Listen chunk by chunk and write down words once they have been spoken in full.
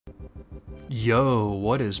Yo,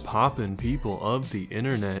 what is poppin', people of the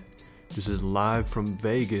internet? This is live from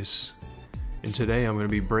Vegas, and today I'm going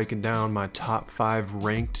to be breaking down my top 5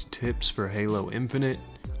 ranked tips for Halo Infinite.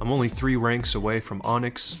 I'm only 3 ranks away from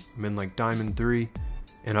Onyx. I'm in like Diamond 3,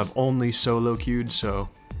 and I've only solo queued, so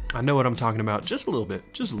I know what I'm talking about just a little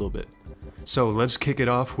bit, So let's kick it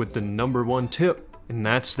off with the number 1 tip, and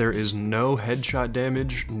that's there is no headshot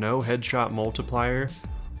damage, no headshot multiplier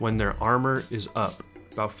when their armor is up.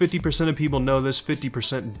 About 50% of people know this,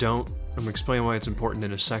 50% don't. I'm gonna explain why it's important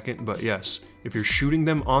in a second, but yes, if you're shooting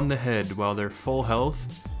them on the head while they're full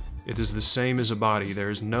health, it is the same as a body. There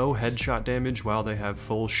is no headshot damage while they have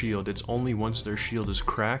full shield. It's only once their shield is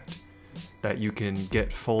cracked that you can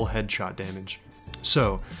get full headshot damage.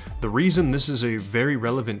 So, the reason this is a very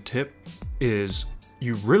relevant tip is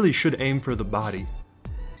you really should aim for the body.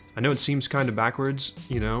 I know it seems kind of backwards,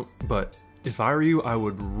 you know, but if I were you, I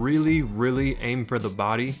would really aim for the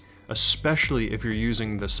body, especially if you're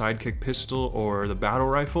using the sidekick pistol or the battle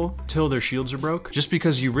rifle till their shields are broke, just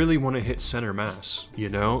because you really want to hit center mass, you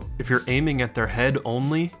know? If you're aiming at their head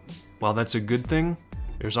only, while that's a good thing,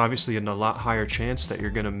 there's obviously a lot higher chance that you're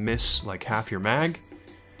gonna miss like half your mag.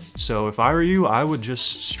 So if I were you, I would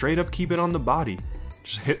just straight up keep it on the body.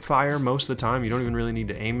 Just hit fire most of the time. You don't even really need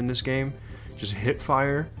to aim in this game. Just hit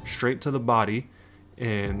fire straight to the body.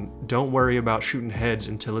 And don't worry about shooting heads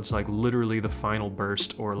until it's like literally the final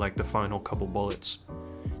burst or like the final couple bullets.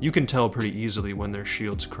 You can tell pretty easily when their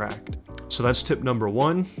shield's cracked. So that's tip number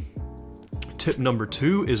 1. Tip number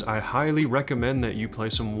 2 is I highly recommend that you play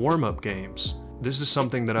some warm-up games. This is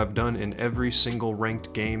something that I've done in every single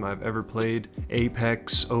ranked game I've ever played.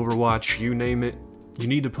 Apex, Overwatch, you name it. You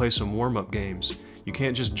need to play some warm-up games. You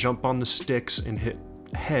can't just jump on the sticks and hit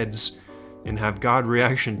heads and have God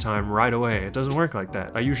reaction time right away. It doesn't work like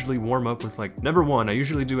that. I usually warm up with like, never 1, I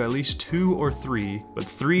usually do at least 2 or 3, but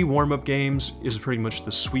 3 warm-up games is pretty much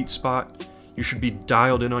the sweet spot. You should be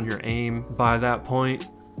dialed in on your aim by that point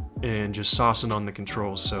and just saucing on the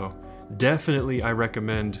controls. So definitely I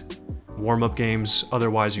recommend warm-up games,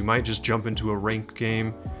 otherwise you might just jump into a ranked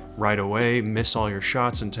game right away, miss all your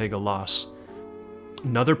shots, and take a loss.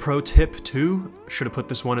 Another pro tip too, should have put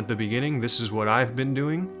this one at the beginning, this is what I've been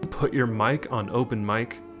doing. Put your mic on open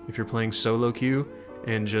mic if you're playing solo queue,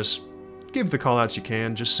 and just give the callouts you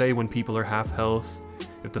can. Just say when people are half health,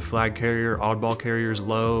 if the flag carrier, oddball carrier is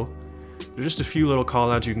low. There's just a few little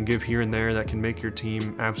callouts you can give here and there that can make your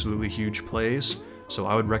team absolutely huge plays, so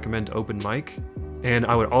I would recommend open mic. And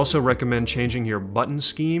I would also recommend changing your button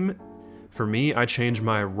scheme. For me, I changed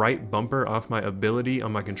my right bumper off my ability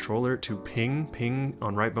on my controller to ping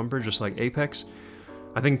on right bumper, just like Apex.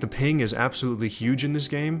 I think the ping is absolutely huge in this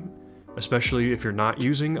game, especially if you're not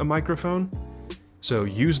using a microphone. So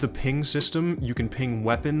use the ping system. You can ping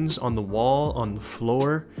weapons on the wall, on the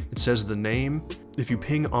floor. It says the name. If you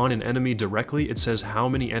ping on an enemy directly, it says how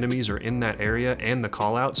many enemies are in that area and the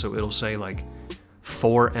callout, so it'll say like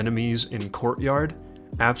 4 enemies in courtyard.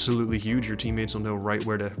 Absolutely huge, your teammates will know right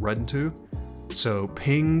where to run to. So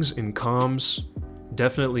pings and comms,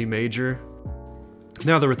 definitely major.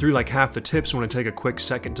 Now that we're through like half the tips, I want to take a quick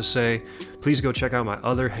second to say, please go check out my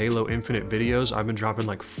other Halo Infinite videos. I've been dropping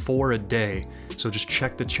like 4 a day, so just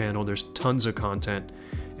check the channel, there's tons of content.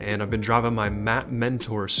 And I've been dropping my Map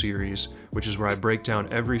Mentor series, which is where I break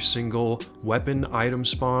down every single weapon, item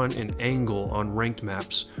spawn, and angle on ranked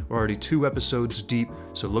maps. We're already 2 episodes deep,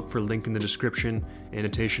 so look for link in the description,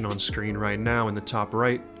 annotation on screen right now in the top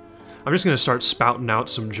right. I'm just gonna start spouting out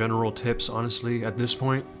some general tips, honestly, at this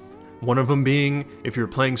point. One of them being, if you're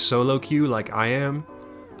playing solo queue like I am,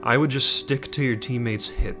 I would just stick to your teammates'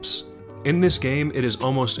 hips. In this game, it is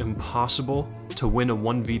almost impossible to win a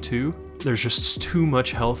 1v2. There's just too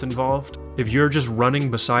much health involved. If you're just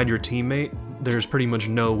running beside your teammate, there's pretty much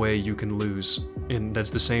no way you can lose. And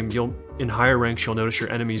that's the same, in higher ranks, you'll notice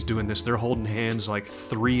your enemies doing this. They're holding hands like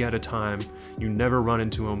 3 at a time. You never run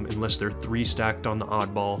into them unless they're 3 stacked on the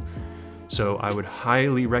oddball. So I would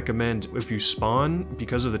highly recommend, if you spawn,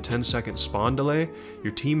 because of the 10-second spawn delay,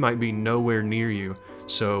 your team might be nowhere near you.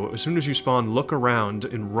 So as soon as you spawn, look around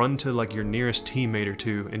and run to like your nearest teammate or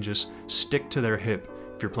 2 and just stick to their hip.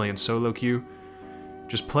 If you're playing solo queue,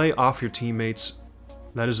 just play off your teammates.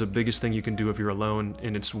 That is the biggest thing you can do if you're alone,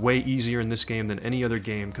 and it's way easier in this game than any other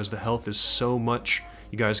game because the health is so much.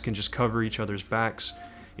 You guys can just cover each other's backs,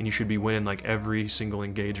 and you should be winning like every single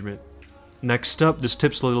engagement. Next up, this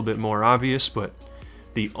tip's a little bit more obvious, but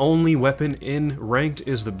the only weapon in ranked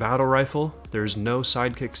is the battle rifle. There's no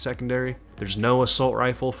sidekick secondary. There's no assault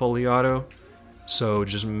rifle fully auto. So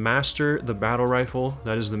just master the battle rifle.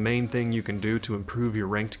 That is the main thing you can do to improve your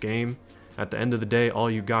ranked game. At the end of the day, all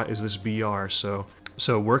you got is this BR, so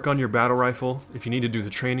So work on your battle rifle. If you need to do the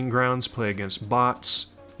training grounds, play against bots,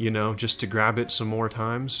 you know, just to grab it some more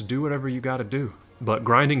times, do whatever you gotta do. But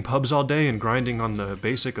grinding pubs all day and grinding on the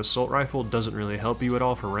basic assault rifle doesn't really help you at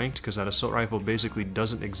all for ranked, because that assault rifle basically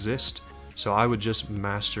doesn't exist. So I would just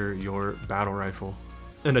master your battle rifle.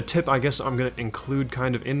 And a tip I guess I'm gonna include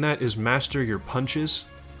kind of in that is master your punches.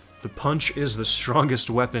 The punch is the strongest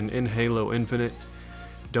weapon in Halo Infinite.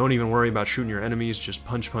 Don't even worry about shooting your enemies, just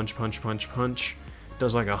punch, punch, punch, punch, punch.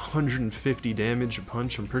 Does like 150 damage a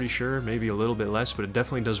punch, I'm pretty sure, maybe a little bit less, but it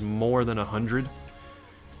definitely does more than 100.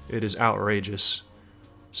 It is outrageous.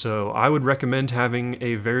 So I would recommend having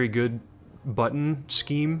a very good button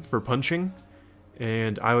scheme for punching,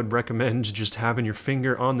 and I would recommend just having your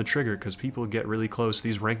finger on the trigger, because people get really close.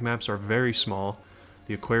 These rank maps are very small.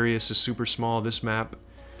 The Aquarius is super small. This map,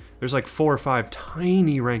 there's like 4 or 5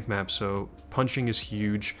 tiny rank maps, so punching is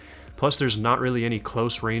huge. Plus there's not really any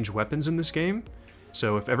close range weapons in this game,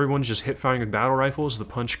 so if everyone's just hip firing with battle rifles, the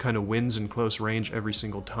punch kind of wins in close range every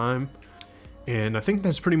single time. And I think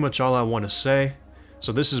that's pretty much all I want to say.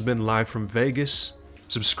 So this has been Live from Vegas.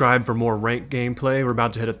 Subscribe for more ranked gameplay. We're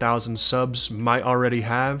about to hit 1,000 subs. Might already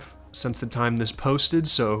have since the time this posted,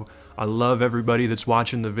 so I love everybody that's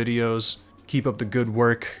watching the videos. Keep up the good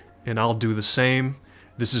work, and I'll do the same.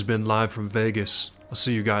 This has been Live from Vegas. I'll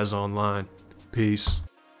see you guys online. Peace.